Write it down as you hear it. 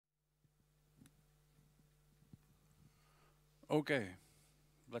Okay,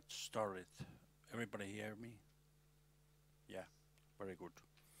 let's start it. Everybody hear me? Yeah, very good.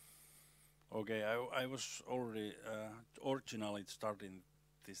 Okay, I was already originally starting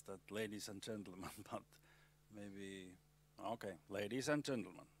this that ladies and gentlemen, but maybe okay, ladies and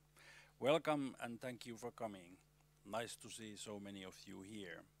gentlemen, welcome and thank you for coming. Nice to see so many of you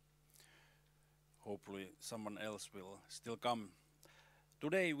here. Hopefully someone else will still come.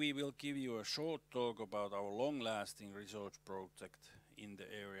 Today we will give you a short talk about our long-lasting research project in the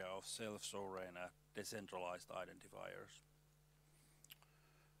area of self-sovereign and decentralized identifiers.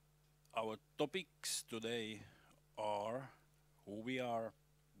 Our topics today are who we are,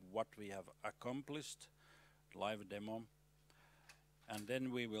 what we have accomplished, live demo, and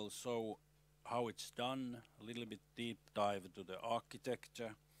then we will show how it's done, a little bit deep dive to the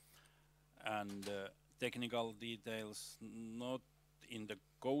architecture and technical details, not in the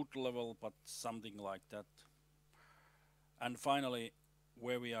code level, but something like that. And finally,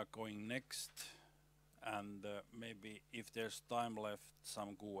 where we are going next, and maybe if there's time left,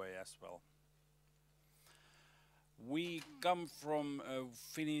 some QA as well. We come from a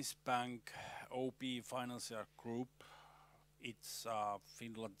Finnish bank, OP Financial Group. It's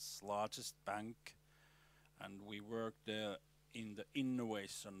Finland's largest bank, and we work there in the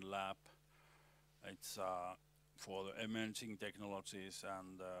innovation lab. It's for the emerging technologies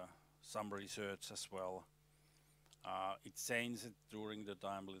and some research as well. It changed during the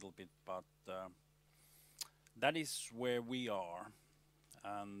time a little bit, but that is where we are.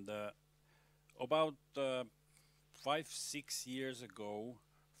 And about 5-6 years ago,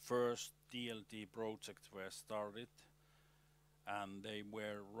 first DLT projects were started, and they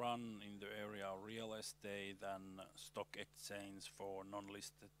were run in the area of real estate and stock exchange for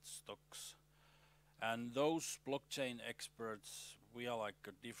non-listed stocks. And those blockchain experts, we are like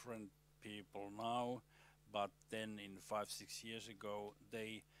a different people now, but then in 5-6 years ago,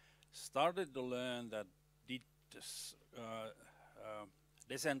 they started to learn that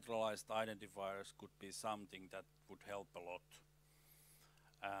decentralized identifiers could be something that would help a lot.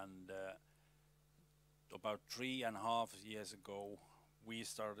 And about 3.5 years ago, we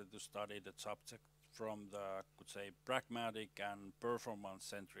started to study the subject from the, could say, pragmatic and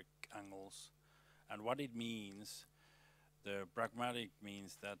performance-centric angles. And what it means, the pragmatic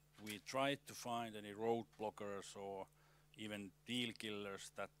means that we try to find any roadblockers or even deal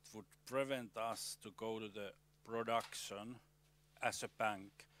killers that would prevent us to go to the production as a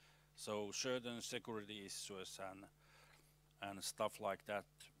bank. So certain security issues and stuff like that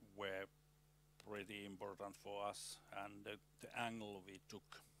were pretty important for us, and the angle we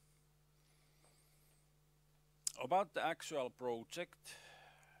took. About the actual project,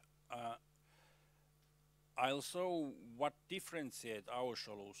 I'll show what differentiates our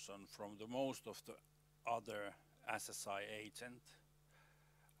solution from the most of the other SSI agent.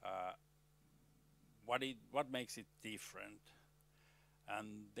 What makes it different?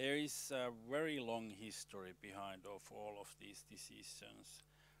 And there is a very long history behind of all of these decisions.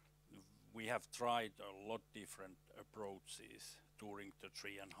 We have tried a lot different approaches during the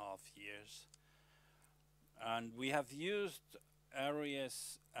 3.5 years. And we have used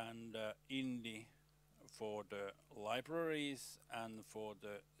Aries and Indy for the libraries and for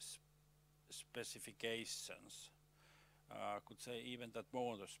the specifications. I could say even that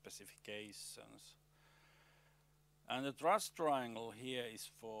more the specifications. And the trust triangle here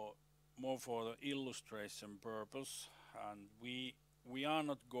is more for the illustration purpose, and we are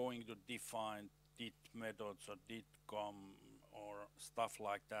not going to define DID methods or DID or stuff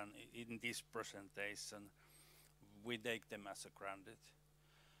like that in this presentation. We take them as a granted.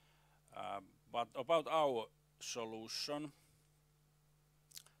 But about our solution,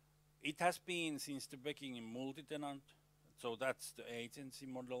 it has been since the beginning multi-tenant, so that's the agency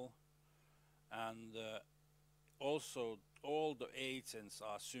model, and also all the agents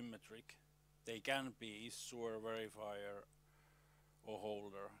are symmetric. They can be issuer, verifier, or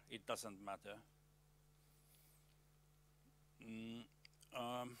holder. It doesn't matter.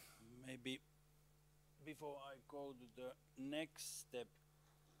 Maybe before I go to the next step,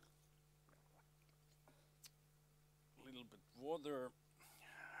 a little bit water.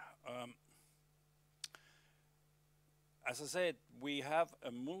 As I said, we have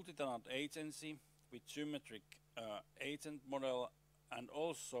a multi-tenant agency with symmetric agent model, and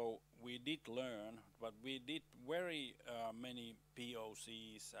also we did learn, but we did very many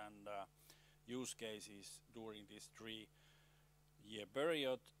POCs and use cases during this 3-year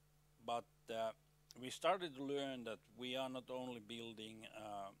period, but we started to learn that we are not only building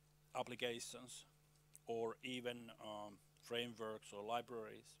applications or even frameworks or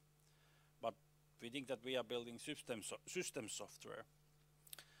libraries, but We think that we are building system software.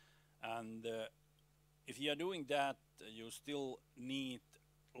 And if you are doing that, you still need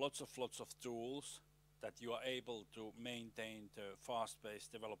lots of tools that you are able to maintain the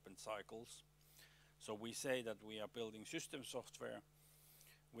fast-paced development cycles. So we say that we are building system software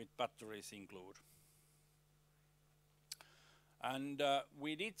with batteries included. And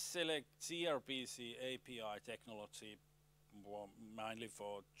we did select gRPC API technology mainly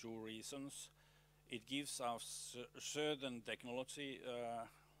for two reasons. It gives us certain technology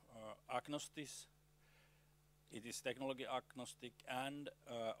agnostic. It is technology agnostic, and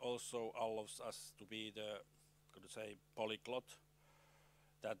also allows us to be the, could say, polyglot,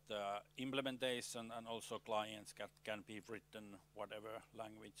 that implementation and also clients can be written whatever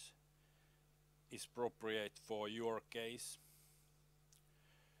language is appropriate for your case.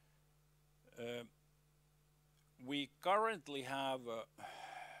 We currently have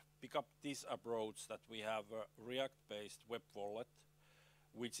pick up this approach that we have a React-based web wallet,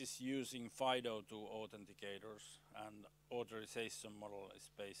 which is using FIDO to authenticators, and authorization model is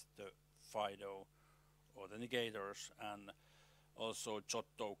based on FIDO authenticators and also JOT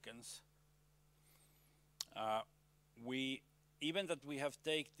tokens. Even that we have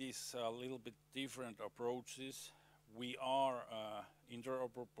taken these little bit different approaches, we are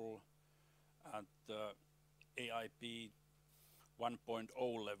interoperable at AIP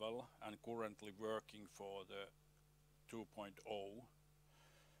 1.0 level and currently working for the 2.0.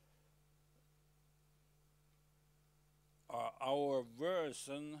 Our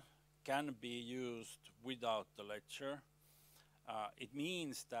version can be used without the ledger. It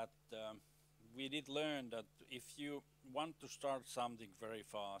means that we did learn that if you want to start something very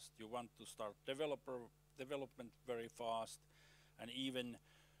fast, you want to start development very fast, and even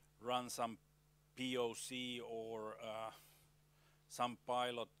run some POC or some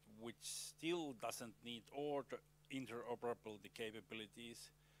pilot which still doesn't need all the interoperability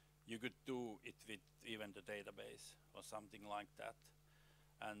capabilities, you could do it with even the database or something like that.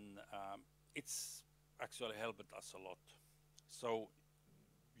 And it's actually helped us a lot. So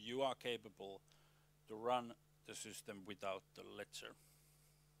you are capable to run the system without the ledger.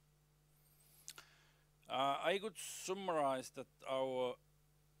 I could summarize that our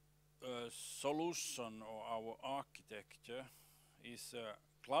solution or our architecture is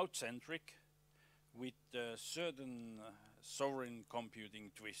cloud-centric with a certain sovereign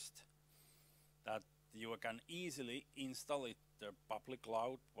computing twist, that you can easily install it the public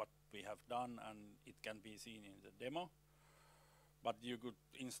cloud, what we have done, and it can be seen in the demo. But you could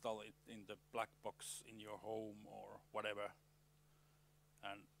install it in the black box in your home or whatever,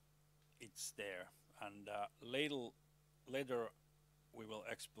 and it's there. And later we will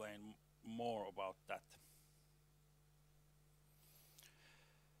explain more about that.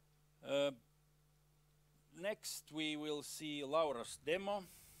 Next we will see Laura's demo,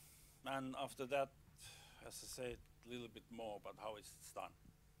 and after that, as I said, a little bit more about how it's done.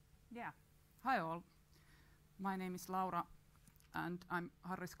 Yeah. Hi all. My name is Laura, and I'm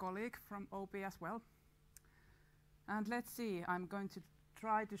Harri's colleague from OP as well. And let's see, I'm going to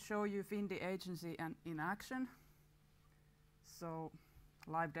try to show you Findy Agency in action. So,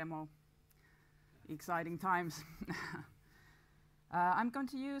 live demo, exciting times. I'm going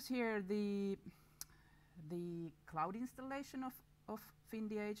to use here the cloud installation of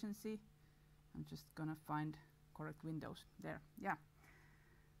Findy Agency. I'm just gonna find correct windows there. Yeah.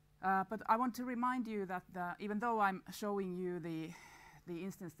 But I want to remind you that even though I'm showing you the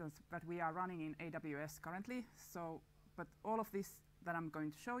instances that we are running in AWS currently, but all of this that I'm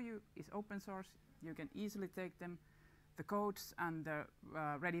going to show you is open source. You can easily take them, the codes and the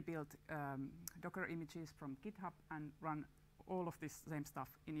ready-built Docker images from GitHub, and run all of this same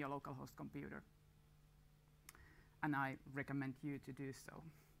stuff in your local host computer. And I recommend you to do so.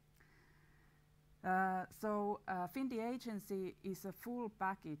 Findy Agency is a full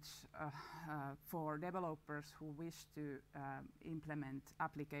package for developers who wish to implement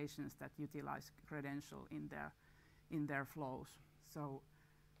applications that utilize credential in their flows. So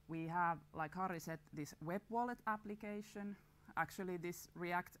we have, like Harri said, this web wallet application. Actually, this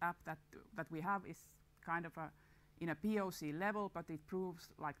React app that we have is kind of in a POC level, but it proves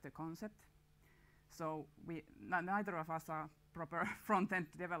like the concept. So neither of us are proper front-end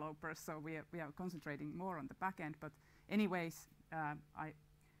developers, so we are concentrating more on the back end. But anyways,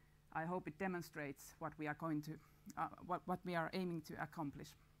 I hope it demonstrates what we are going to, what we are aiming to accomplish.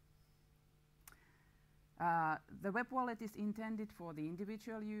 The web wallet is intended for the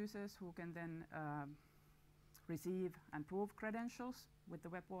individual users who can then receive and prove credentials with the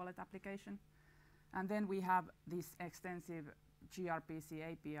web wallet application. And then we have this extensive gRPC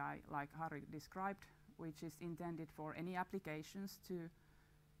API, like Harri described, which is intended for any applications to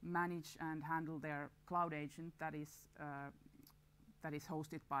manage and handle their cloud agent that is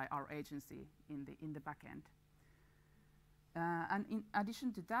hosted by our agency in the backend. And in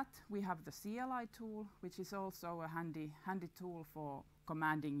addition to that, we have the CLI tool, which is also a handy tool for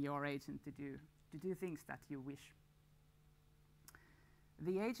commanding your agent to do things that you wish.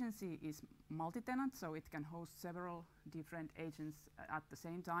 The agency is multi-tenant, so it can host several different agents at the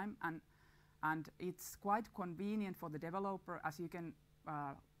same time, and it's quite convenient for the developer, as you can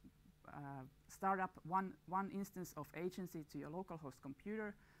start up one instance of agency to your local host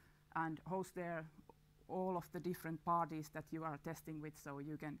computer and host there all of the different parties that you are testing with. So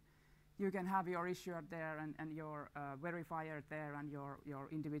you can have your issuer there and your verifier there and your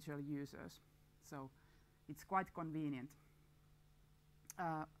individual users. So it's quite convenient.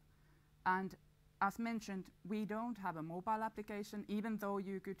 And as mentioned, we don't have a mobile application, even though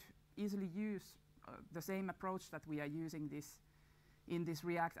you could easily use the same approach that we are using in this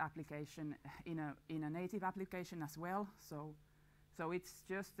React application in a native application as well. So it's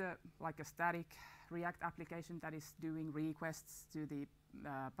just like a static React application that is doing requests to the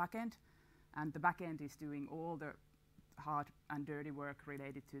backend, and the backend is doing all the hard and dirty work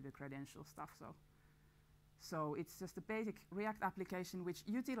related to the credential stuff. So it's just a basic React application which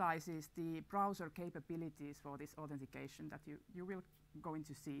utilizes the browser capabilities for this authentication that you will going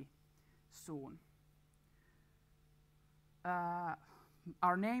to see soon.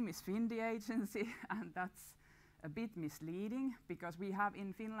 Our name is Findy Agency, and that's a bit misleading because we have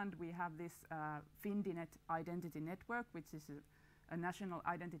in Finland this FindyNet identity network, which is a national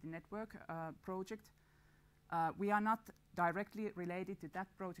identity network project. We are not directly related to that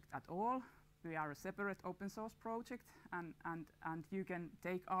project at all. We are a separate open source project, and you can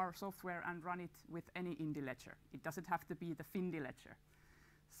take our software and run it with any Indy ledger. It doesn't have to be the Findy ledger.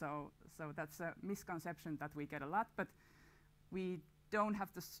 So that's a misconception that we get a lot, but we don't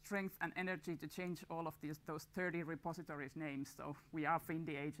have the strength and energy to change all of those 30 repositories names, so we are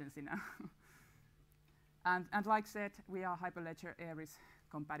Findy Agency now. and like said, we are Hyperledger Aries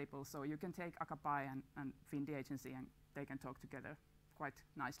compatible, so you can take Akapai and Findy Agency and they can talk together quite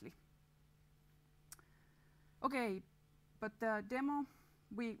nicely. Okay, but the demo,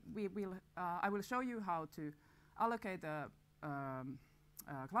 I will show you how to allocate the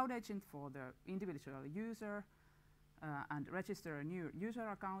cloud agent for the individual user and register a new user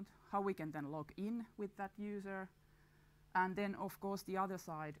account, how we can then log in with that user, and then of course the other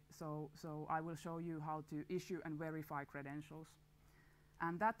side, so I will show you how to issue and verify credentials.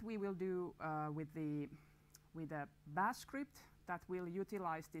 And that we will do with a bash script that will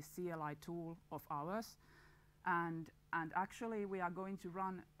utilize this CLI tool of ours. And actually we are going to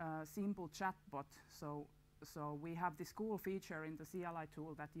run a simple chatbot. So we have this cool feature in the CLI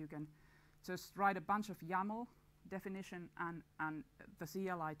tool that you can just write a bunch of YAML definition, and the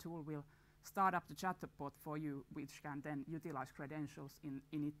CLI tool will start up the chatbot for you, which can then utilize credentials in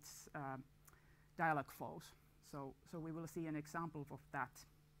its dialog flows. So we will see an example of that.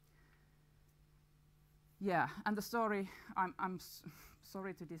 Yeah, and the story, I'm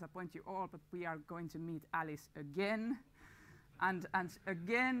sorry to disappoint you all, but we are going to meet Alice again. And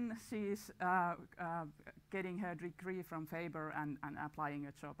again, she's getting her degree from Faber and applying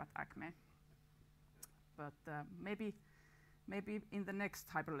a job at Acme. But maybe in the next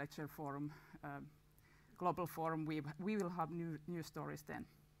Hyperledger forum, global forum, we will have new stories then.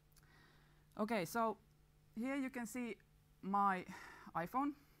 Okay, so here you can see my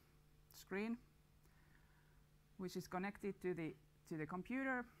iPhone screen, which is connected to the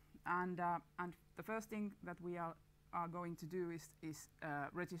computer, and the first thing that we are going to do is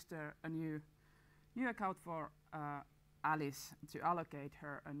register a new account for Alice to allocate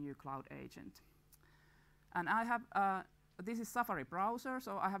her a new cloud agent. And I have this is Safari browser,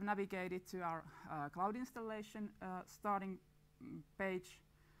 so I have navigated to our cloud installation starting page,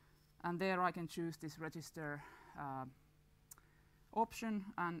 and there I can choose this register option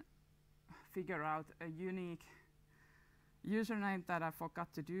and figure out a unique username that I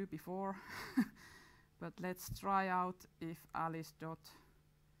forgot to do before. But let's try out if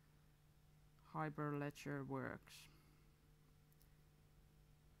alice.hyperledger works.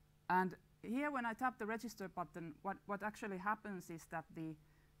 And here when I tap the register button, what actually happens is that the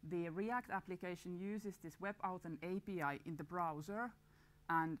React application uses this WebAuthn API in the browser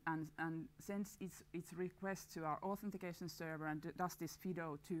and sends its request to our authentication server and does this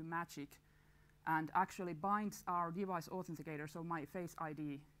FIDO2 magic and actually binds our device authenticator, so my Face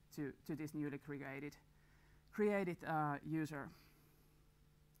ID, to this newly created user.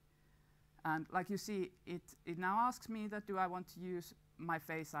 And like you see, it now asks me that do I want to use my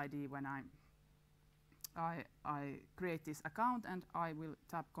Face ID when I create this account, and I will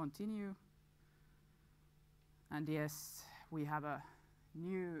tap continue. And yes, we have a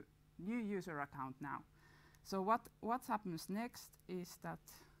new user account now. So what happens next is that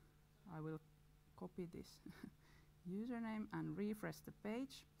I will copy this username and refresh the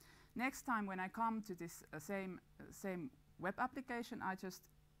page. Next time when I come to this same web application, I just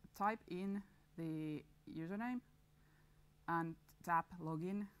type in the username and tap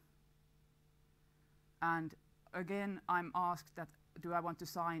login. And again, I'm asked that do I want to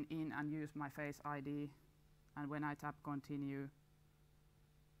sign in and use my Face ID? And when I tap continue,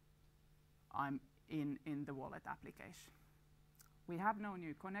 I'm in the wallet application. We have no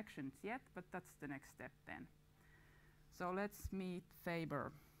new connections yet, but that's the next step then. So let's meet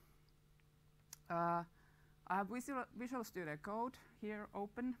Faber. I have Visual Studio Code here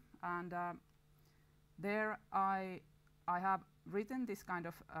open, and there I have written this kind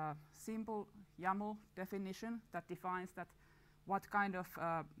of simple YAML definition that defines that what kind of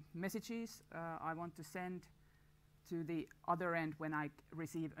messages I want to send to the other end when I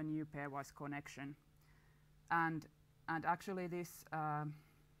receive a new pairwise connection. And actually this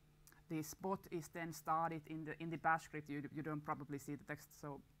bot is then started in the bash script. You don't probably see the text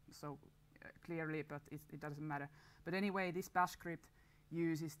so clearly, but it doesn't matter. But anyway, this bash script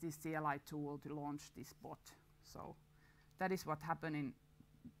uses this CLI tool to launch this bot. So that is what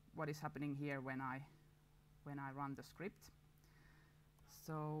is happening here when I run the script.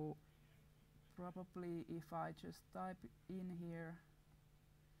 So probably if I just type in here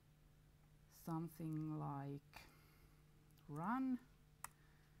something like run.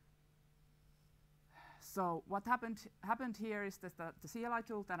 So what happened here is that the CLI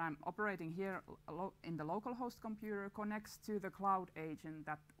tool that I'm operating here in the local host computer connects to the cloud agent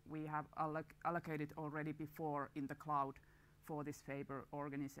that we have allocated already before in the cloud for this Faber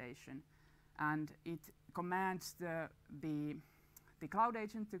organization. And it commands the cloud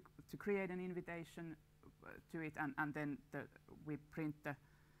agent to create an invitation to it, and then we print the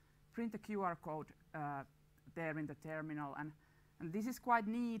QR code there in the terminal. And this is quite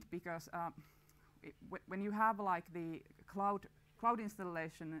neat because when you have like the cloud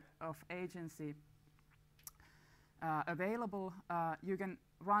installation of agency available, you can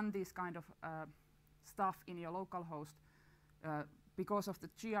run this kind of stuff in your local host. Because of the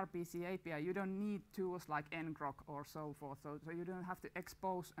gRPC API, you don't need tools like ngrok or so forth, so you don't have to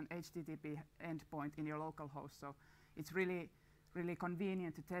expose an HTTP endpoint in your local host. So it's really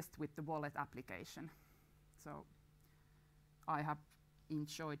convenient to test with the wallet application. So I have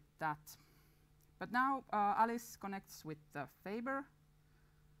enjoyed that. But now Alice connects with the Faber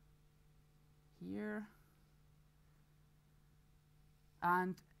here,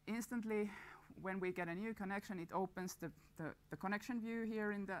 and instantly when we get a new connection, it opens the connection view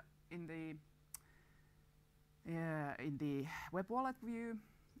here in the web wallet view,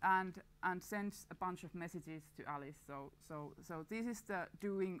 and sends a bunch of messages to Alice. So this is the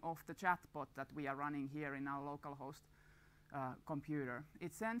doing of the chatbot that we are running here in our local host computer.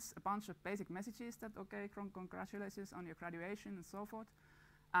 It sends a bunch of basic messages that, okay, congratulations on your graduation and so forth.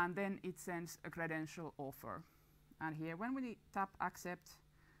 And then it sends a credential offer. And here, when we tap accept,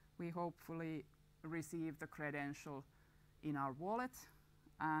 we hopefully receive the credential in our wallet.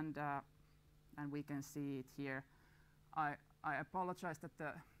 And we can see it here. I apologize that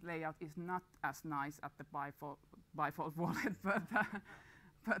the layout is not as nice at the by-default wallet,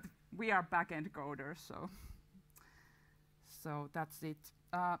 but we are back-end coders, so that's it.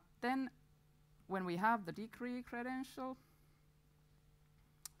 Then when we have the degree credential,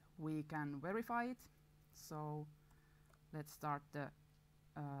 we can verify it. So let's start the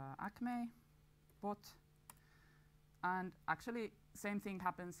Acme bot. And actually, same thing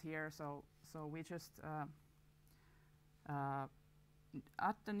happens here. So we just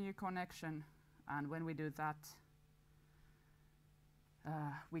add the new connection, and when we do that,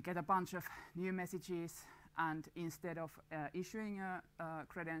 we get a bunch of new messages, and instead of issuing a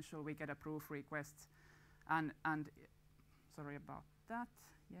credential, we get a proof request. And sorry about that.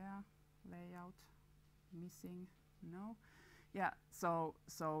 Yeah, layout missing. No. Yeah. So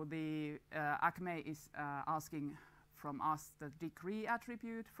the Acme is asking from us the degree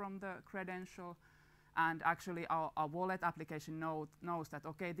attribute from the credential. And actually, our wallet application knows that,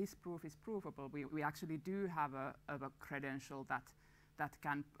 okay, this proof is provable. We actually do have a credential that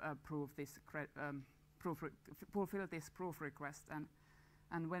can prove this fulfill this proof request.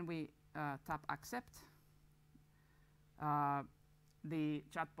 And when we tap accept, the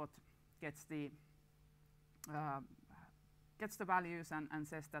chatbot gets the gets the values and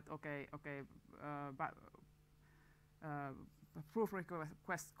says that proof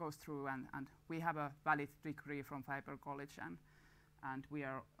request goes through and we have a valid degree from Fiber College and we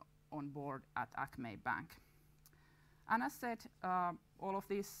are on board at Acme Bank. And as said, all of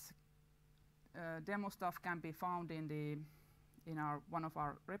this demo stuff can be found in one of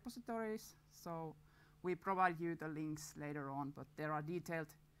our repositories. So we provide you the links later on, but there are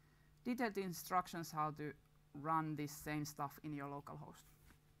detailed instructions how to run this same stuff in your local host.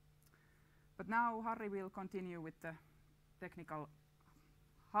 But now Harri will continue with the technical,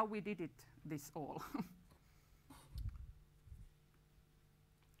 how we did this all.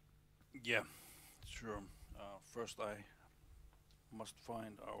 Yeah, sure. First I must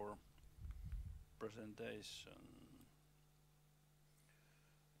find our presentation.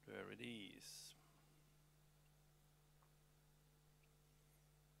 There it is.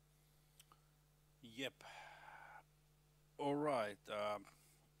 Yep. All right.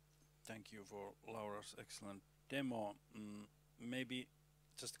 Thank you for Laura's excellent demo. Maybe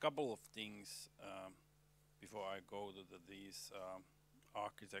just a couple of things before I go to these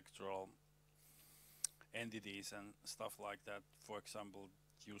architectural entities and stuff like that. For example,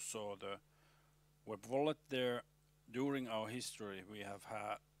 you saw the web wallet there. During our history, we have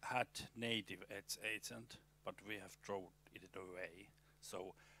had native Edge agent, but we have thrown it away.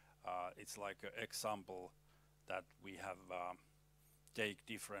 So it's like an example that we have take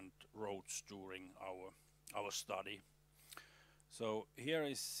different roads during our study. So here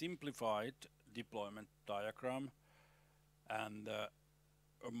is simplified deployment diagram and a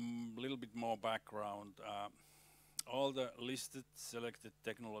little bit more background. All the listed selected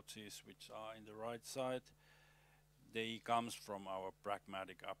technologies which are in the right side, they comes from our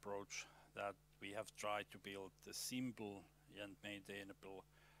pragmatic approach that we have tried to build a simple and maintainable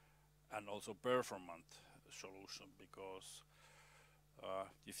and also performant solution, because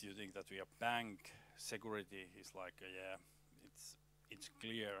if you think that we are bank, security is like yeah, it's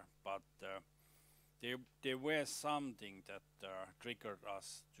clear, but there were something that triggered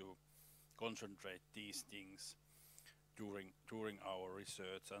us to concentrate these things during our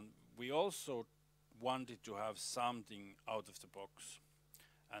research, and we also wanted to have something out of the box,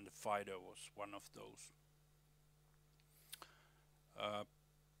 and FIDO was one of those.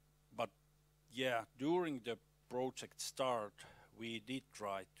 But yeah, during the project start, we did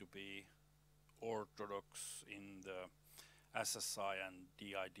try to be orthodox in the SSI and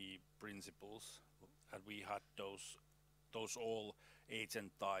DID principles, and we had those all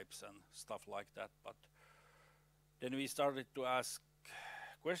agent types and stuff like that. But then we started to ask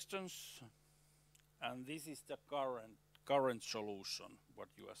questions, and this is the current solution, what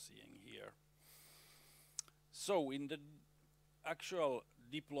you are seeing here. So in the actual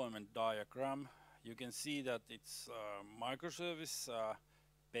deployment diagram, you can see that it's microservice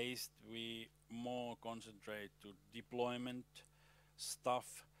based. We more concentrate to deployment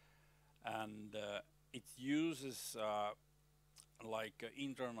stuff, and it uses like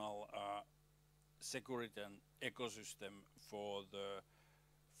internal security and ecosystem for the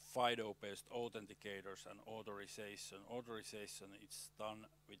FIDO-based authenticators and authorization. Authorization is done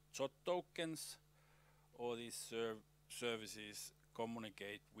with JOT tokens. All these services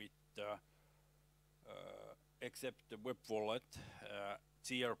communicate with except the web wallet,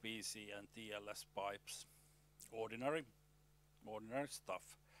 gRPC and TLS pipes, ordinary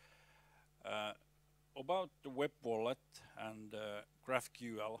stuff. About the web wallet and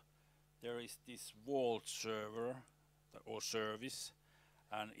GraphQL, there is this vault server or service,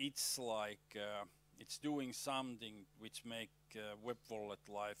 and it's like it's doing something which make web wallet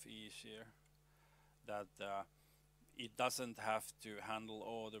life easier. That it doesn't have to handle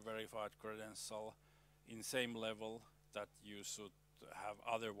all the verified credential in same level that you should have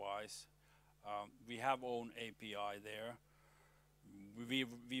otherwise. We have own API there. We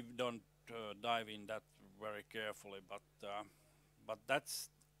don't dive in that very carefully, but that's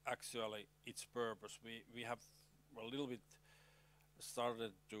actually its purpose. We have a little bit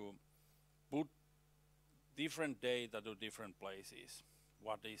started to put different data to different places.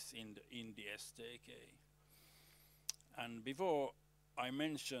 What is in the SDK. And before I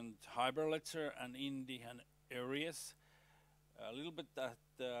mentioned Hyperledger and Indy and Aries, a little bit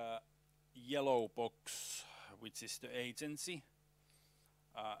that yellow box, which is the agency.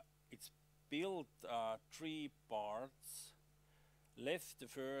 It's built 3 parts. Left, the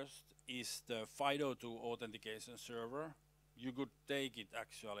first is the FIDO2 authentication server. You could take it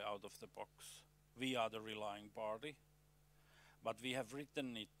actually out of the box. We are the relying party. But we have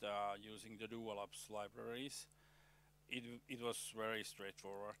written it using the DualOps libraries. It was very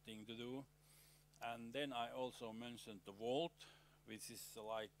straightforward thing to do. And then I also mentioned the vault, which is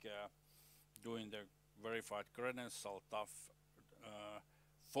like doing the verified credential stuff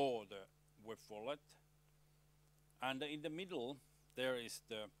for the web wallet. And in the middle, there is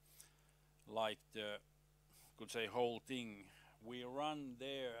the, like the, could say whole thing. We run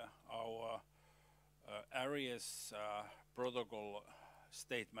there our Aries protocol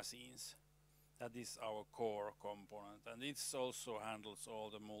state machines. That is our core component, and it also handles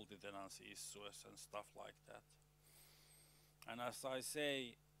all the multi-tenancy issues and stuff like that. And as I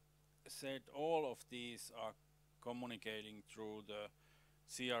said, all of these are communicating through the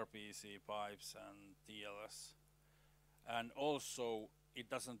gRPC pipes and TLS. And also, it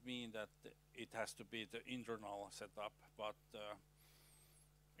doesn't mean that it has to be the internal setup, but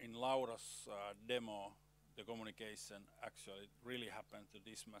in Laura's demo, the communication actually really happened to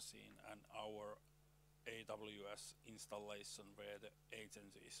this machine and our AWS installation where the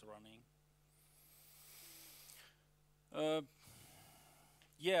agency is running.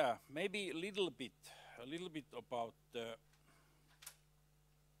 Yeah, maybe a little bit about the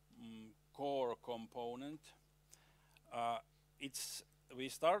core component. We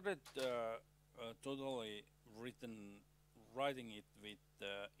started totally writing it with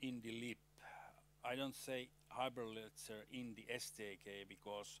IndyLib. I don't say Hyperledger in the SDK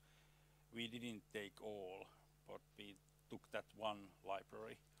because we didn't take all, but we took that one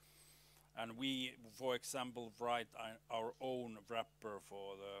library. And we, for example, write our own wrapper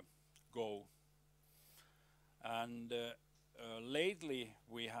for the Go. And lately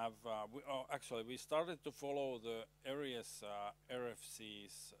we have, actually we started to follow the Aries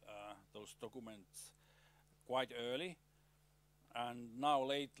RFCs, those documents, quite early. And now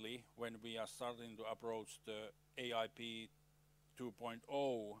lately, when we are starting to approach the AIP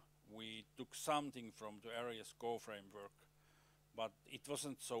 2.0, we took something from the Aries Go framework, but it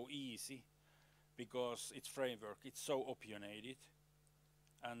wasn't so easy because its framework, it's so opinionated,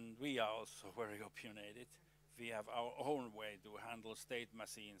 and we are also very opinionated. We have our own way to handle state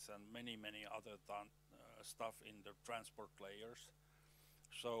machines and many other stuff in the transport layers.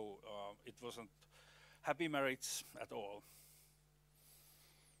 So it wasn't happy marriage at all.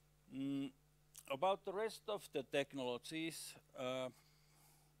 About the rest of the technologies,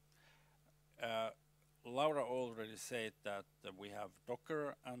 Laura already said that we have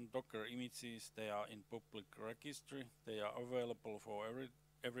Docker and Docker images. They are in public registry. They are available for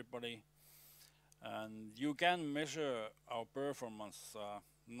everybody. And you can measure our performance,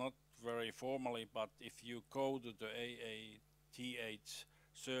 not very formally, but if you go to the AATH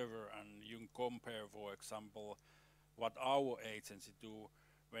server and you compare, for example, what our agency do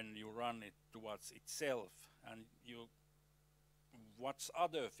when you run it towards itself, and you watch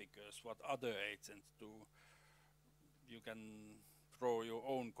other figures, what other agents do, you can draw your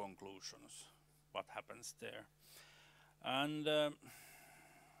own conclusions, what happens there. And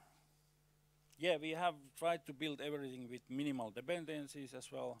yeah, we have tried to build everything with minimal dependencies as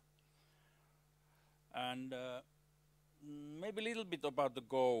well. And maybe a little bit about the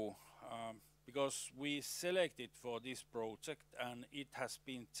Go, because we selected for this project and it has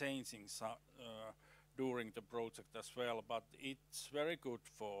been changing during the project as well, but it's very good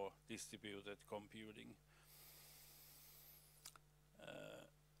for distributed computing.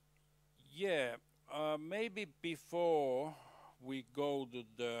 Yeah, maybe before we go to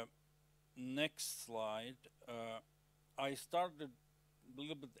the next slide, I started a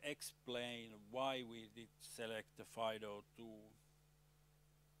little bit explain why we did select the FIDO2.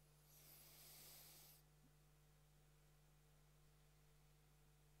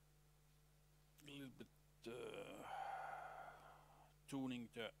 A little bit tuning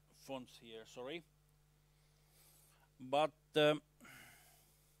the fonts here, sorry. But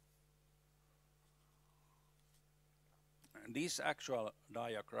this actual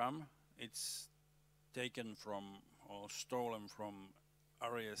diagram, it's taken from or stolen from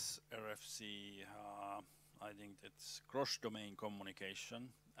Aries RFC, I think it's cross-domain communication,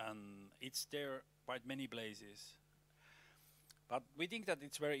 and it's there quite many places. But we think that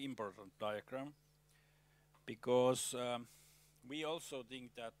it's very important diagram because we also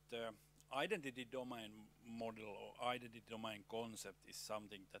think that identity domain model or identity domain concept is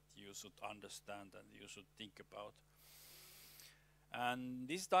something that you should understand and you should think about. And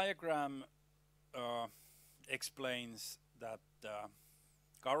this diagram explains that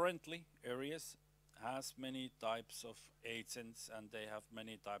currently Aries has many types of agents and they have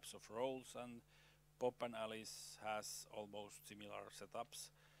many types of roles, and Bob and Alice has almost similar setups.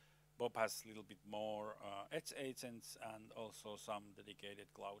 Bob has a little bit more edge agents and also some dedicated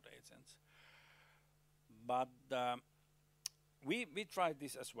cloud agents. But we tried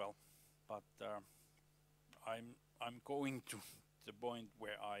this as well. but I'm going to the point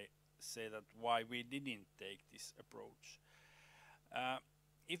where I say that why we didn't take this approach.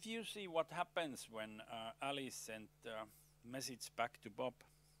 If you see what happens when Alice sent a message back to Bob,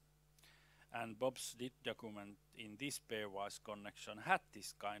 and Bob's DID document in this pairwise connection had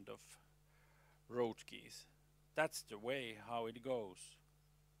this kind of road keys. That's the way how it goes.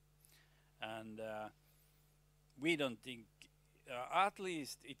 And we don't think, at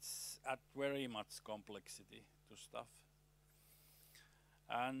least it's at very much complexity to stuff.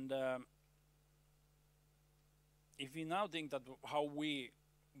 And if we now think that how we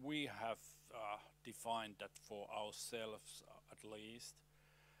have defined that for ourselves at least,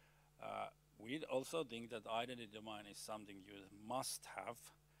 we also think that identity domain is something you must have.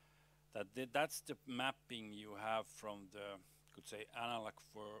 That's the mapping you have from the, could say, analog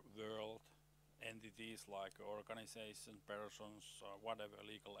world entities like organization, persons, whatever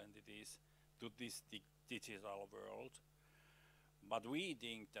legal entities, to this digital world. But we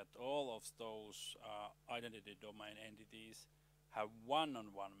think that all of those identity domain entities have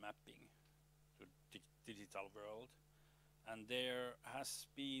one-on-one mapping to digital world. And there has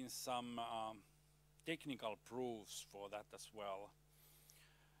been some technical proofs for that as well.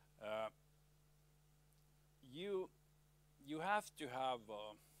 You have to have,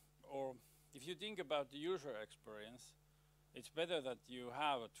 or if you think about the user experience, it's better that you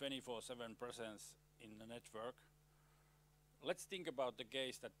have a 24/7 presence in the network. Let's think about the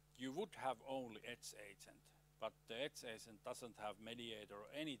case that you would have only edge agent, but the edge agent doesn't have mediator or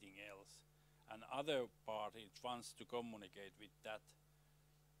anything else, and other party wants to communicate with that.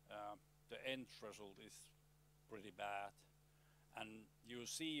 The end result is pretty bad. And you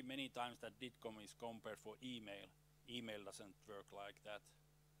see many times that DIDCOM is compared for email. Email doesn't work like that.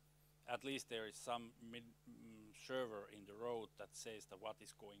 At least there is some server in the road that says that what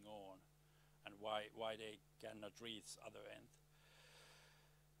is going on and why they cannot reach other end.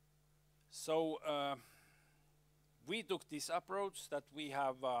 So we took this approach that we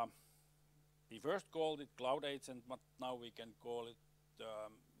have, we first called it cloud agent, but now we can call it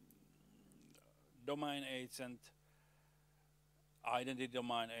domain agent, identity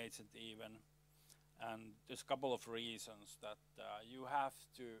domain agent even. And there's a couple of reasons that you have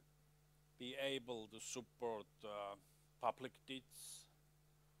to be able to support public DIDs,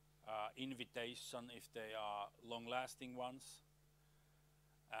 invitation if they are long-lasting ones,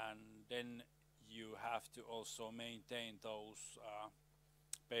 and then you have to also maintain those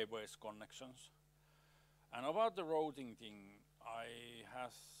pairwise connections. And about the routing thing, I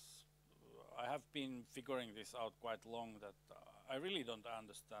have been figuring this out quite long, that I really don't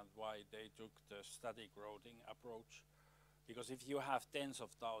understand why they took the static routing approach. Because if you have tens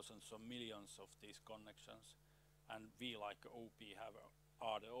of thousands or millions of these connections, and we like OP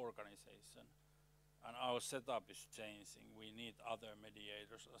are the organization, and our setup is changing, we need other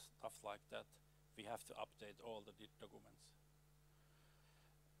mediators or stuff like that, we have to update all the DID documents.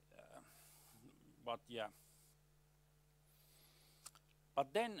 But yeah.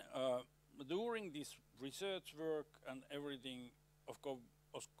 But then during this research work and everything,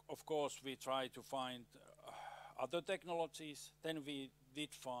 of course we try to find other technologies. Then we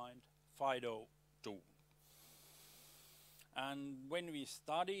did find FIDO2. And when we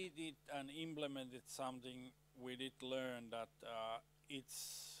studied it and implemented something, we did learn that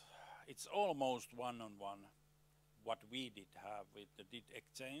it's almost one-on-one what we did have with the DID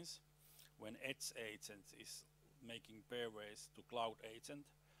exchange when edge agent is making pairways to cloud agent.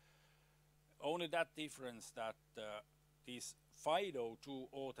 Only that difference that these FIDO2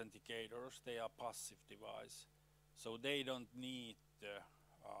 authenticators, they are passive device, so they don't need the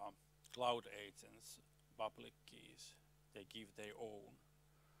cloud agents public keys. They give their own,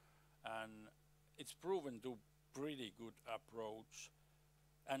 and it's proven to pretty good approach,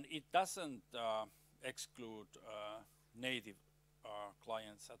 and it doesn't exclude native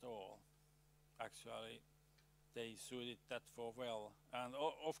clients at all. Actually, they suited that for well, and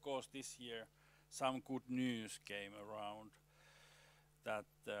of course this year some good news came around that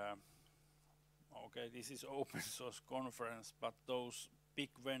okay, this is open source conference, but those big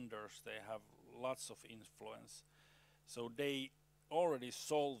vendors, they have lots of influence, so they already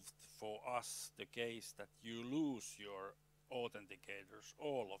solved for us the case that you lose your authenticators,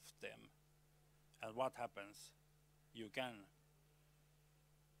 all of them, and what happens? You can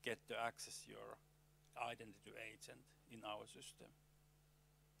get to access your identity agent in our system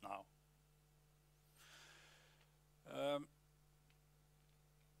now.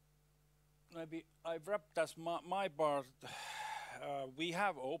 Maybe I've wrapped as my part. We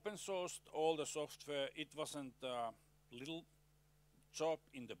have open sourced all the software. It wasn't a little job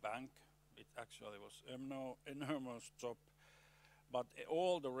in the bank. It actually was enormous job, but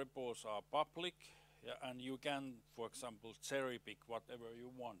all the repos are public, yeah, and you can, for example, cherry pick whatever you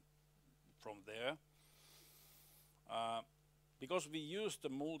want from there. Because we use the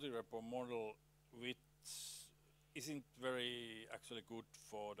multi-repo model, which isn't very actually good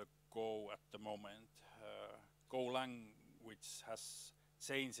for the Go at the moment. Go language has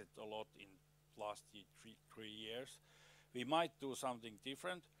changed it a lot in last 3 years. We might do something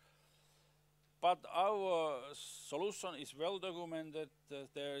different, but our solution is well documented.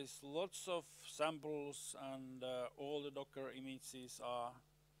 There is lots of samples, and all the Docker images are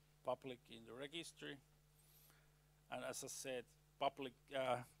public in the registry. And as I said, public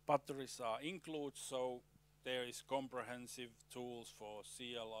batteries are included, so there is comprehensive tools for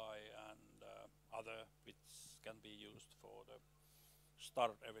CLI and other which can be used for the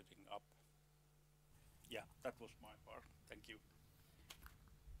start everything up. Yeah, that was my part. Thank you.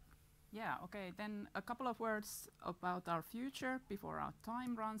 Yeah, okay, then a couple of words about our future before our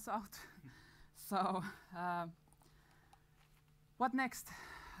time runs out. So, what next?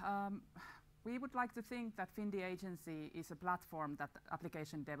 We would like to think that Findy Agency is a platform that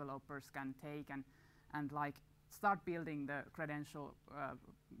application developers can take and like start building the credential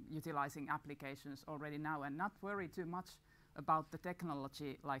utilizing applications already now and not worry too much about the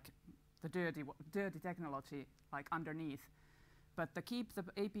technology, like the dirty technology like underneath, but to keep the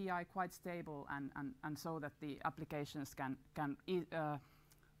API quite stable and so that the applications can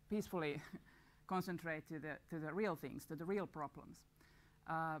peacefully concentrate to the real things, to the real problems.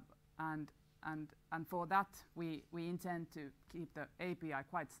 And for that, we intend to keep the API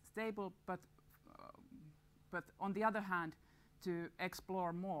quite stable, but on the other hand, to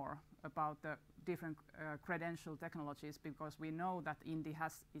explore more about the different credential technologies, because we know that Indy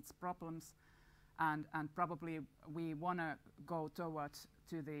has its problems, and probably we want to go towards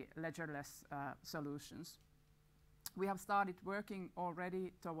to the ledgerless solutions. We have started working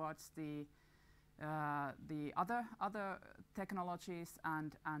already towards the other technologies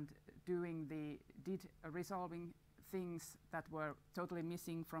and doing the DID resolving things that were totally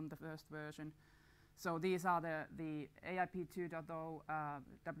missing from the first version. So these are the AIP 2.0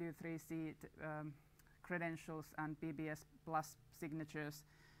 W3C credentials and BBS plus signatures,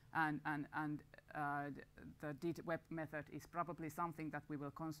 and the DID web method is probably something that we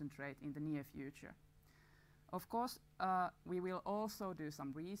will concentrate in the near future. Of course, we will also do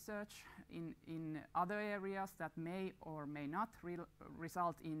some research in other areas that may or may not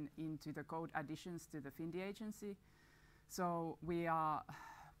result into the code additions to the Findy Agency. So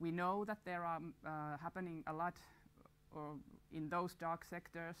we know that there are happening a lot in those dark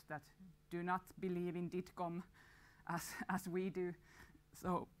sectors that do not believe in DIDCOM as we do.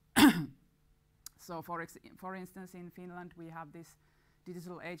 So, so for instance, in Finland, we have this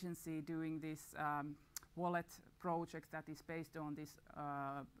digital agency doing this wallet project that is based on this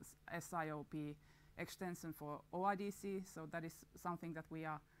SIOP extension for OIDC. So that is something that we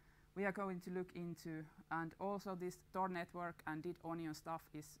are going to look into, and also this Tor network and DID Onion stuff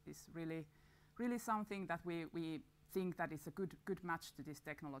is really something that we think that is a good match to this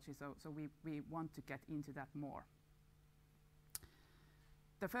technology. So we want to get into that more.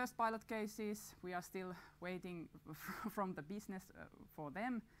 The first pilot cases, we are still waiting from the business for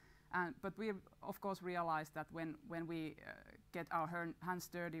them. But we of course realize that when we get our hands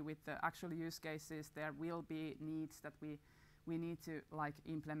dirty with the actual use cases, there will be needs that we need to like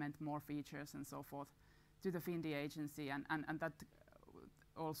implement more features and so forth to the Findy Agency, and that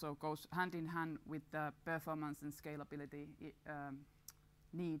also goes hand in hand with the performance and scalability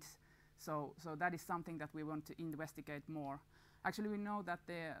needs. So that is something that we want to investigate more. Actually, we know that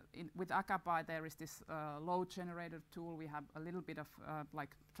with Akapai there is this load generator tool. We have a little bit of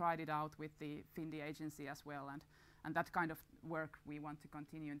like tried it out with the Findy Agency as well, and that kind of work we want to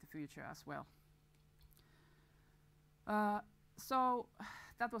continue in the future as well. So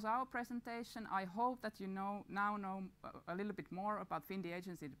that was our presentation. I hope that you now know a little bit more about Findy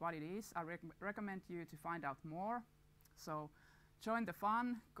Agency, what it is. I recommend you to find out more. So join the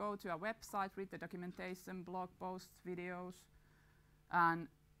fun, go to our website, read the documentation, blog posts, videos, and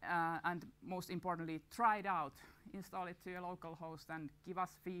most importantly, try it out. Install it to your local host and give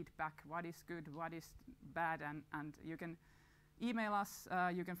us feedback. What is good, what is bad, and you can email us.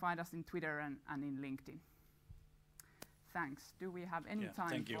 You can find us in Twitter and in LinkedIn. Thanks. Do we have any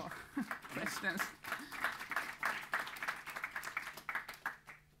time for questions?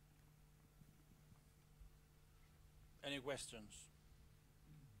 Any questions?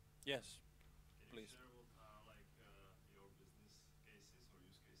 Yes, please. Can you share what your business cases or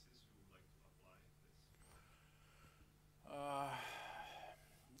use cases you would like to apply this?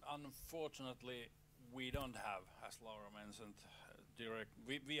 Unfortunately, we don't have, as Laura mentioned, direct.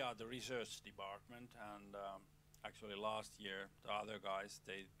 We are the research department, and actually last year the other guys,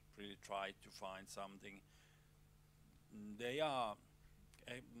 they really tried to find something. They are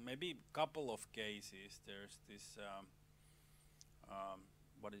maybe couple of cases. There's this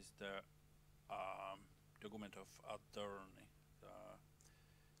what is the document of attorney.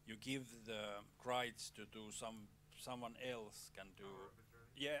 You give the rights to do someone else can do.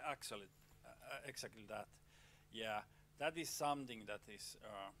 Yeah, actually, exactly that. Yeah, that is something that is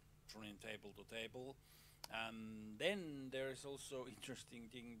running table to table. And then there is also interesting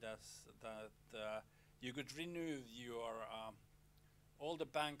thing that you could renew your all the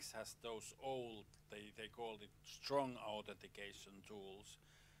banks has those old, they called it strong authentication tools,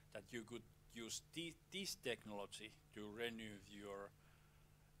 that you could use this technology to renew your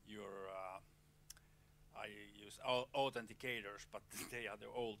I use authenticators, but they are the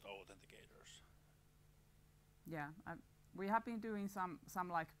old authenticators. Yeah, we have been doing some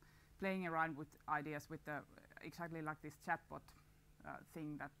like playing around with ideas with the exactly like this chatbot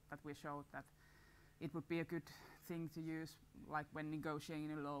thing that we showed, that it would be a good thing to use like when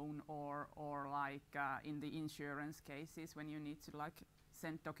negotiating a loan or like in the insurance cases when you need to like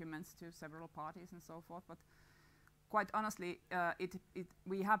send documents to several parties and so forth. But quite honestly,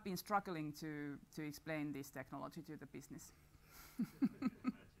 we have been struggling to explain this technology to the business. Can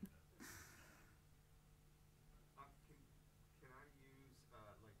I use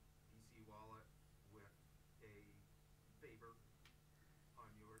like BC Wallet with a favor on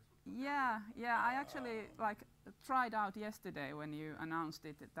yours? Yeah. I actually like tried out yesterday when you announced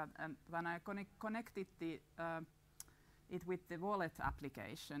it, that and when I connected it with the wallet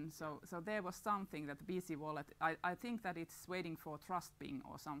application. So there was something that BC Wallet, I think that it's waiting for trust ping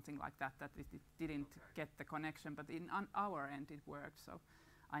or something like that it didn't get the connection, but on our end it worked. So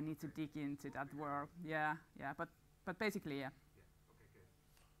I need to dig into that world. Yeah, but basically, yeah. Yeah. Okay.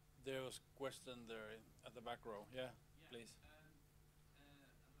 Good. There was a question there at the back row. Yeah, please.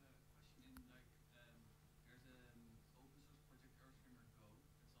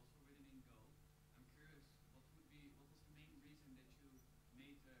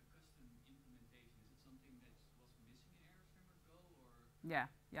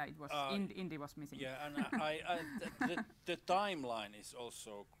 Yeah, it was. Indy was missing. Yeah, and the timeline is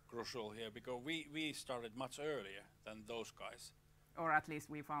also crucial here, because we started much earlier than those guys. Or at least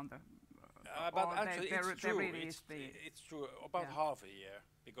we found the. But actually, it's true. Really it's true about half a year,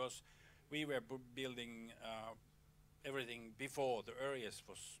 because we were building everything before the Aries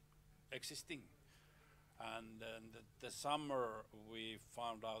was existing, and then the summer we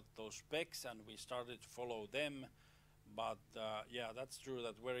found out those specs and we started to follow them. But yeah, that's true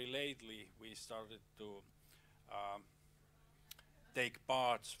that very lately we started to take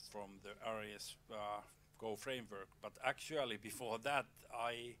parts from the Aries Go framework. But actually before that,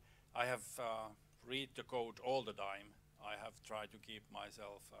 I have read the code all the time. I have tried to keep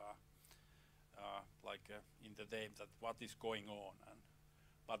myself in the game that what is going on.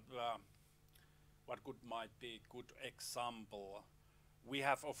 But what might be good example? We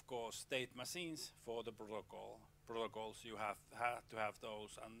have, of course, state machines for the protocols. You have to have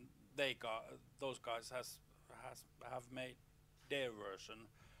those, and those guys have made their version.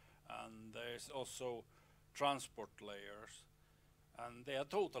 And there's also transport layers, and they are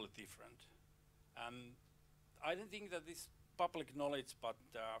totally different. And I don't think that this public knowledge, but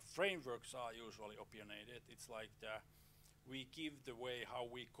frameworks are usually opinionated. It's like we give the way how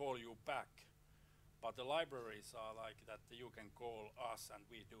we call you back. But the libraries are like that you can call us and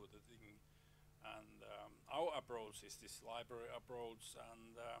we do the thing. And our approach is this library approach,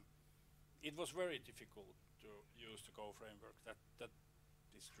 and it was very difficult to use the Go framework. That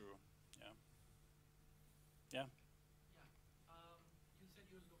is true. Yeah. Yeah. You said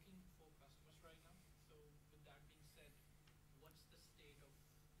you're looking for customers right now. So with that being said, what's the state of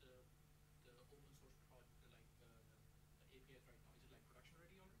the open source project, like the APIs right now? Is it like production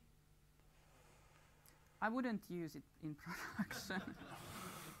ready already? I wouldn't use it in production.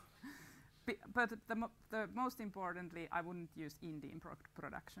 But the most importantly, I wouldn't use Indy in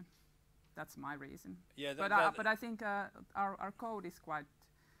production. That's my reason. Yeah, but I think our code is quite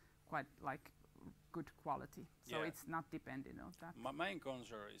like good quality, so yeah. it's not dependent on that. My main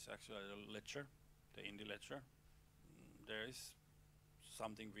concern is actually the ledger, the Indy ledger. There is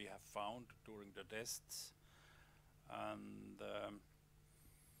something we have found during the tests, and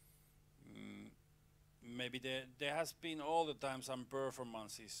maybe there has been all the time some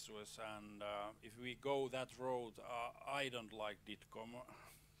performance issues, and if we go that road, I don't like DID.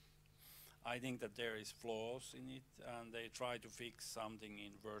 I think that there is flaws in it, and they try to fix something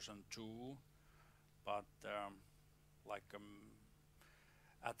in version 2, but like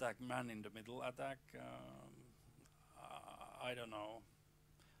attack man in the middle attack, I don't know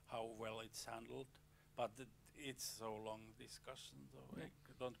how well it's handled, but it's so long discussion, so Yeah.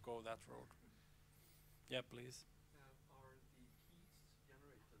 I don't go that road. Yeah, please. Are the keys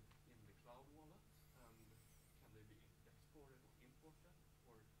generated in the cloud wallet, and can they be exported or imported,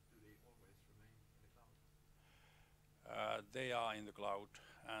 or do they always remain in the cloud? They are in the cloud,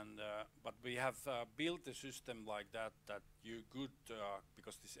 and but we have built a system like that you could,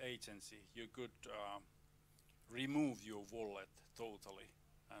 because this agency, you could remove your wallet totally,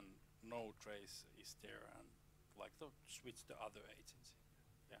 and no trace is there, and like to switch to other agency.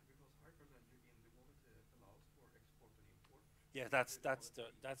 Yeah. Because Hyperledger in the wallet allows for export and import. Yeah, that's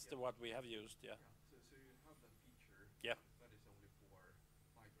the what we have used. Yeah. So you have that feature. Yeah. That is only for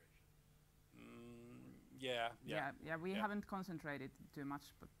migration. Yeah. We Yeah. haven't concentrated too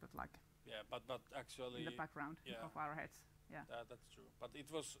much, but like Yeah, but actually. in the background yeah. of our heads. Yeah. That's true. But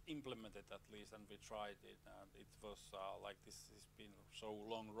it was implemented at least, and we tried it, and it was like this has been so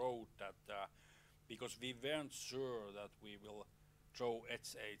long road that because we weren't sure that we will throw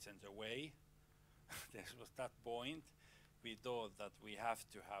edge agents away. There was that point. We thought that we have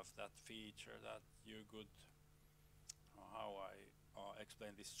to have that feature that you could. How I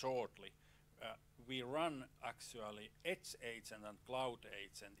explain this shortly. We run actually edge agent and cloud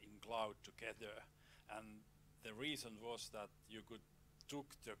agent in cloud together, and the reason was that you could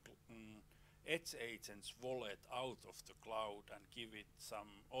took the edge agent's wallet out of the cloud and give it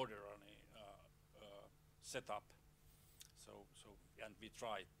some ordinary setup. So and we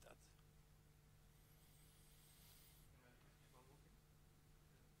tried that. One more thing.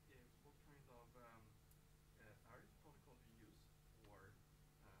 What kind of Aries protocol do you use for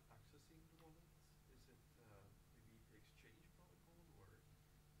accessing the wallet? Is it the VP exchange protocol, or can you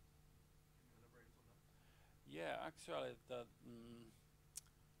elaborate on that? Yeah, actually,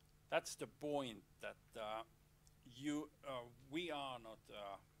 that's the point that we are not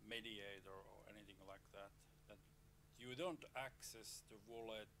a mediator or anything like that. That you don't access the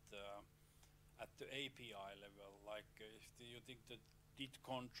wallet at the API level. Like if you think the DID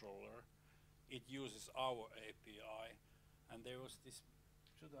controller, it uses our API, and there was this.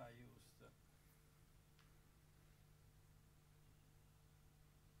 Should I use the?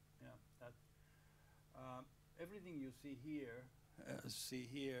 Yeah, that. Everything you see here,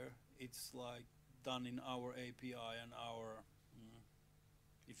 it's like done in our API and our.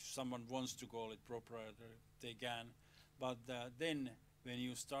 If someone wants to call it proprietary, they can. But then, when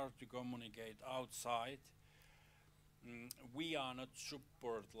you start to communicate outside, we are not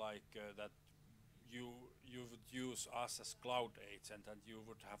support like that. You would use us as cloud agent, and you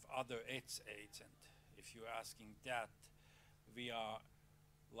would have other edge agent. If you're asking that, we are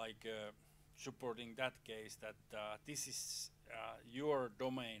like. Supporting that case that this is your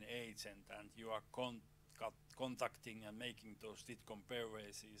domain agent, and you are contacting and making those DID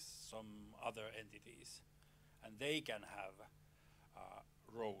comparisons some other entities, and they can have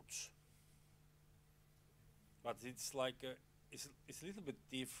roads. But it's like it's a little bit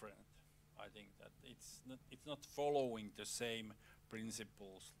different. I think that it's not following the same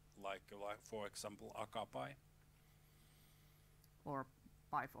principles like for example Akapai. Or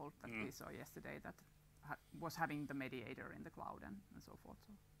Bifold that we saw yesterday that was having the mediator in the cloud and so forth.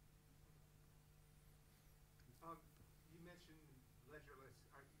 So. You mentioned ledgerless.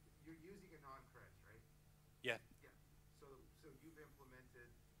 You're using a non-creds, right? Yeah. Yeah. So you've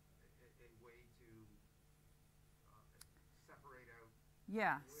implemented a way to separate out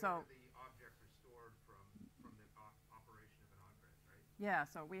Yeah. where the objects are stored from the operation of a non-creds, right? Yeah.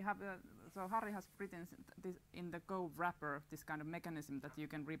 So we have so Harri has written this in the Go wrapper, this kind of mechanism that you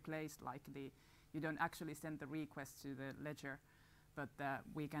can replace, like you don't actually send the request to the ledger, but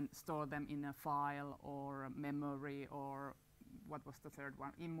we can store them in a file or a memory, or what was the third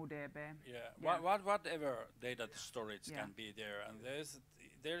one, ImmuDB. Yeah. Whatever data storage can be there, and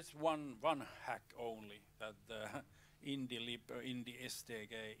there's one hack only that Indy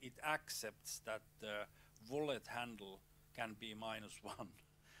SDK, it accepts that the wallet handle can be -1.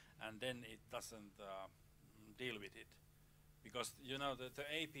 And then it doesn't deal with it, because you know the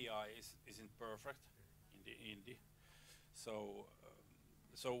API isn't perfect in the Indy, so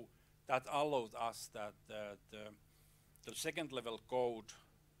that allowed us that the second level code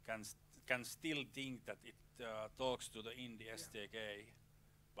can still think that it talks to the Indy SDK,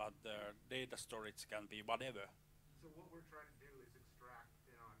 but the data storage can be whatever. So what we're trying to do is extract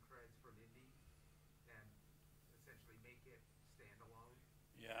the non-creds from Indy and essentially make it standalone.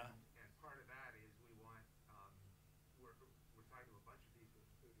 Yeah. And part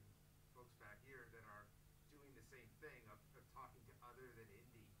thing of talking to other than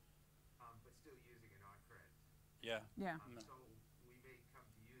Indy, but still using an on-cred. Yeah. Yeah. No. So we may come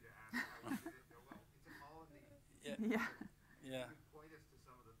to you to ask how you did it. Well, it's all in the. Yeah. Yeah. Yeah. You could point us to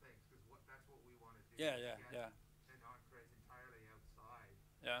some of the things because that's what we want to do. Yeah. is Yeah. get Yeah. an on-creds entirely outside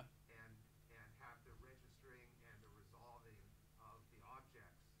Yeah. and have the registering and the resolving of the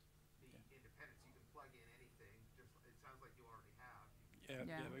objects be independent. So you can plug in anything. Just it sounds like you already have. You can Yeah.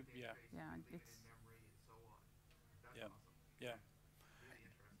 Yeah. Yeah. Yeah. database, Yeah, you can leave it it's- in memory and so on. That's Yeah. awesome. Yeah. Really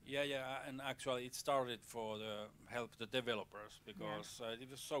interesting. Yeah, yeah, and actually it started for the help the developers because it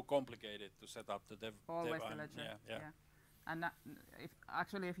was so complicated to set up the Always dev the and ledger. yeah. And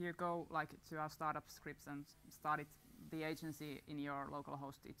if you go like to our startup scripts and start it, the agency in your local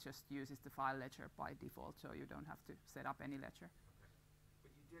host, it just uses the file ledger by default, so you don't have to set up any ledger. Okay.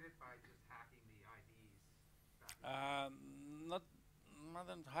 But you did it by just hacking the IDs. Back in Not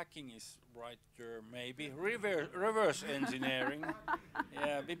that hacking is right term, maybe reverse engineering.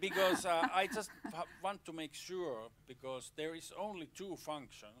 Yeah, because I just want to make sure because there is only two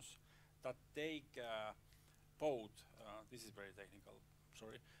functions that take both. This is very technical.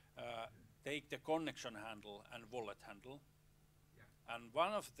 Sorry. Take the connection handle and wallet handle, Yeah. and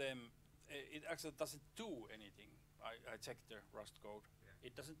one of them it actually doesn't do anything. I checked the Rust code. Yeah.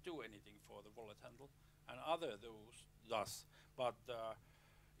 It doesn't do anything for the wallet handle, and other those does, but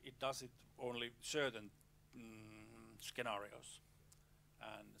it does it only certain scenarios,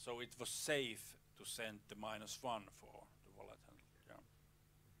 and so it was safe to send the -1 for the wallet handle. Yeah.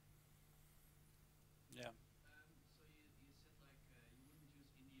 Yeah. So you said like you wouldn't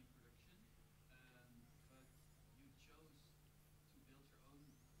use Indie in production, but you chose to build your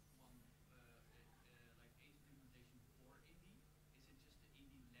own one, like agent implementation for Indie. Is it just the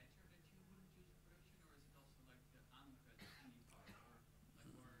Indie ledger that you wouldn't use in production, or is it also like the uncred Indie part,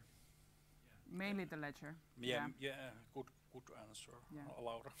 or Mainly the ledger. Yeah. Yeah. Good answer, Yeah.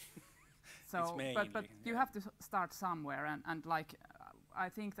 Laura. So, but mainly, you yeah. have to start somewhere, and like I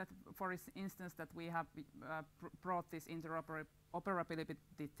think that for instance that we have brought this interoperability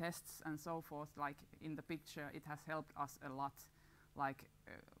tests and so forth like in the picture. It has helped us a lot, like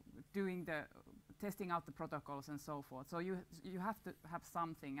doing the testing out the protocols and so forth. So you have to have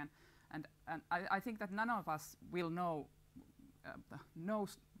something, and I think that none of us will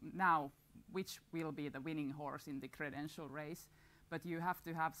knows now which will be the winning horse in the credential race, but you have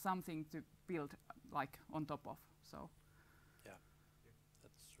to have something to build like on top of. So Yeah,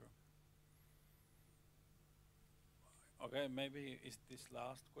 that's true. Okay, maybe is this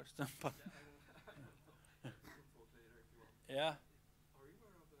last question, but Yeah, we can talk later if you want. yeah. Are you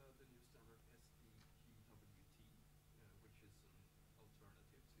aware of the new standard SDGWT, which is an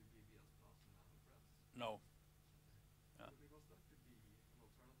alternative to BBS Plus and NanoCreds? No. Yeah. Because that could be an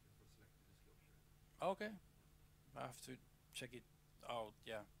alternative for selective disclosure. Okay, I have to check it out.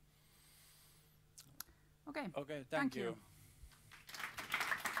 Yeah. okay, Okay, Thank thank you. you.